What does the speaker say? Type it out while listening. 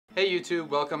Hey YouTube,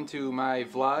 welcome to my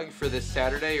vlog for this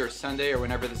Saturday or Sunday or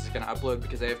whenever this is going to upload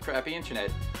because I have crappy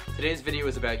internet. Today's video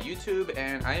is about YouTube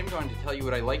and I am going to tell you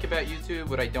what I like about YouTube,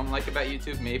 what I don't like about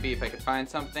YouTube, maybe if I could find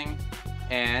something,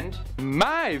 and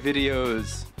my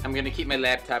videos. I'm going to keep my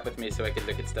laptop with me so I can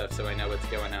look at stuff so I know what's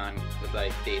going on with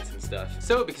like dates and stuff.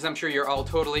 So because I'm sure you're all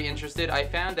totally interested, I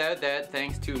found out that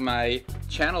thanks to my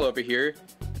channel over here,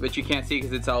 which you can't see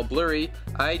because it's all blurry,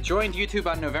 I joined YouTube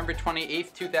on November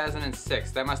 28th,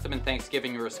 2006. That must have been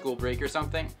Thanksgiving or a school break or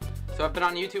something. So I've been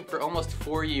on YouTube for almost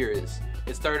 4 years.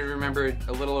 It started, remember,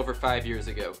 a little over 5 years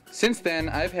ago. Since then,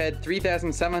 I've had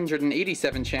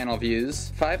 3,787 channel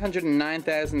views,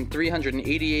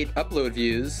 509,388 upload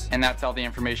views, and that's all the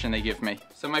information they give me.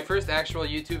 So my first actual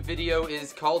YouTube video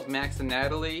is called Max and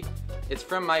Natalie. It's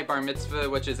from my bar mitzvah,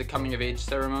 which is a coming of age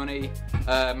ceremony.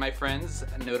 My friends,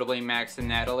 notably Max and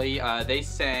Natalie, they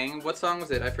sang, what song was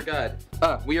it? I forgot.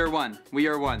 We Are One. We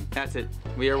Are One. That's it.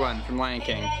 We Are One from Lion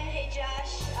King. Hey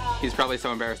Josh. He's probably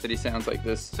so embarrassed that he sounds like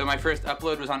this. So my first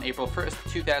upload was on April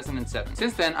 1st, 2007.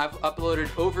 Since then, I've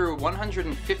uploaded over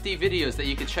 150 videos that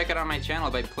you can check out on my channel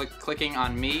by clicking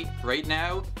on me right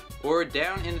now or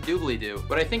down in the doobly-doo.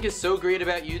 What I think is so great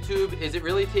about YouTube is it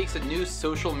really takes a new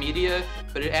social media,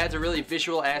 but it adds a really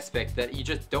visual aspect that you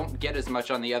just don't get as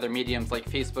much on the other mediums like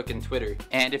Facebook and Twitter.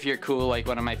 And if you're cool, like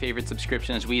one of my favorite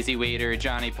subscriptions, Wheezy Waiter,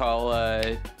 Johnny Paul,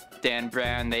 Dan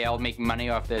Brown, they all make money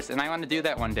off this, and I want to do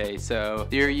that one day. So,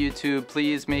 dear YouTube,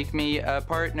 please make me a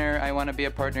partner. I want to be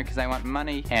a partner because I want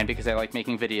money and because I like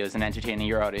making videos and entertaining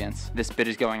your audience. This bit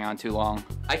is going on too long.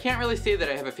 I can't really say that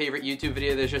I have a favorite YouTube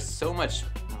video. There's just so much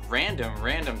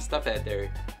random stuff out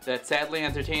there that sadly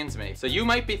entertains me. So you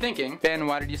might be thinking, Ben,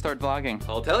 why did you start vlogging?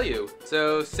 I'll tell you.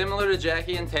 So similar to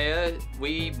Jackie and Taya,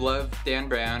 we love Dan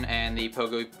Brown and the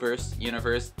Pogoverse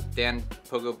universe, Dan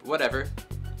Pogo, whatever.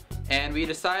 And we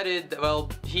decided, well,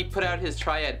 he put out his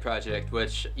Triad project,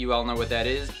 which you all know what that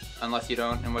is, unless you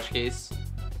don't, in which case,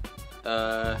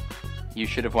 you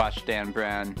should have watched Dan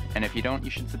Brown. And if you don't, you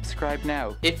should subscribe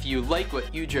now. If you like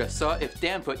what you just saw, if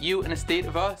Dan put you in a state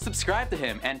of awe, subscribe to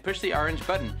him and push the orange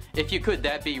button. If you could,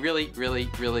 that'd be really,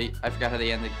 I forgot how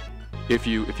they ended. If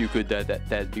you could,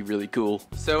 that'd be really cool.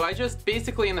 So I just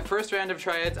basically in the first round of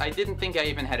Triads, I didn't think I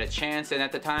even had a chance, and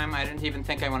at the time I didn't even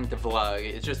think I wanted to vlog.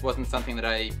 It just wasn't something that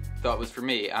I thought was for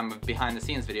me. I'm a behind the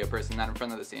scenes video person, not in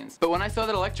front of the scenes. But when I saw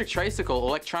that Electric Tricycle,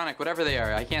 Electronic, whatever they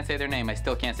are, I can't say their name, I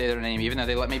still can't say their name even though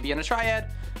they let me be in a Triad.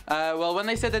 Well, when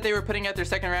they said that they were putting out their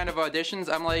second round of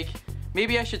auditions, I'm like,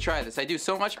 maybe I should try this. I do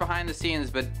so much behind the scenes,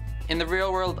 but in the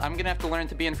real world, I'm gonna have to learn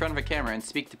to be in front of a camera and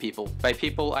speak to people. By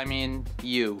people, I mean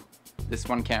you. This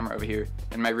one camera over here,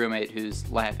 and my roommate who's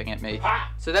laughing at me.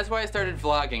 So that's why I started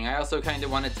vlogging. I also kind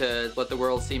of wanted to let the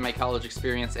world see my college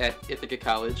experience at Ithaca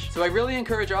College. So I really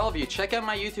encourage all of you, check out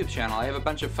my YouTube channel. I have a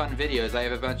bunch of fun videos. I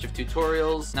have a bunch of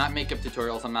tutorials, not makeup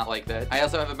tutorials, I'm not like that. I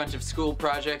also have a bunch of school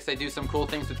projects. I do some cool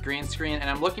things with green screen, and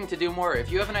I'm looking to do more.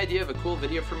 If you have an idea of a cool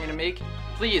video for me to make,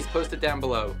 please post it down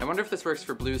below. I wonder if this works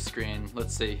for blue screen.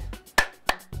 Let's see.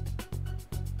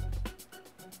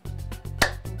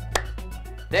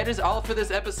 That is all for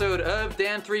this episode of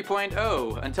Dan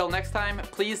 3.0. Until next time,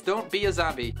 please don't be a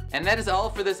zombie. And that is all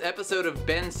for this episode of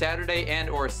Ben Saturday and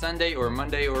or Sunday or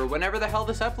Monday or whenever the hell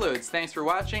this uploads. Thanks for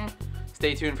watching.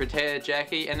 Stay tuned for Taya,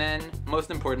 Jackie, and then, most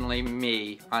importantly,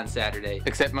 me on Saturday.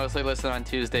 Except mostly listen on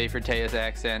Tuesday for Taya's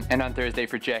accent and on Thursday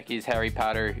for Jackie's Harry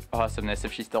Potter awesomeness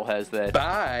if she still has that.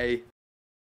 Bye!